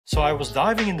So I was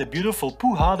diving in the beautiful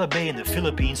Pujada Bay in the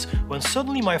Philippines when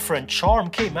suddenly my friend Charm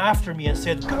came after me and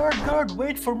said, Gert,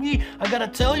 wait for me, I gotta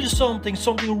tell you something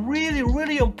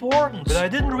really important. But I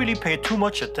didn't really pay too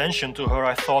much attention to her.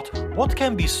 I thought, what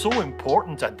can be so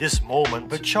important at this moment?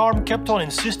 But Charm kept on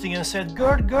insisting and said,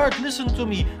 Gert, listen to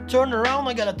me, turn around,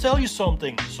 I gotta tell you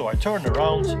something. So I turned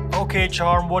around. Okay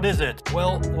Charm, what is it?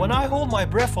 Well, when I hold my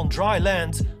breath on dry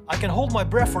land, I can hold my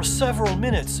breath for several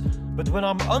minutes. But when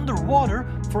I'm underwater,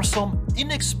 for some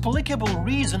inexplicable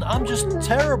reason, I'm just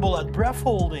terrible at breath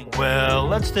holding. Well,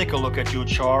 let's take a look at you,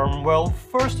 Charm. Well,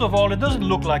 first of all, it doesn't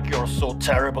look like you're so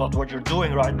terrible at what you're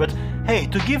doing, right? But hey,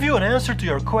 to give you an answer to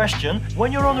your question,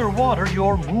 when you're underwater,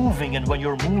 you're moving. And when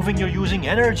you're moving, you're using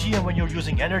energy. And when you're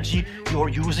using energy, you're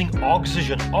using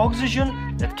oxygen.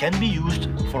 Oxygen that can be used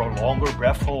for a longer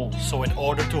breath hold. So in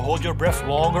order to hold your breath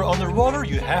longer underwater,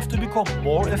 you have to become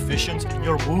more efficient in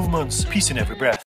your movements. Peace in every breath.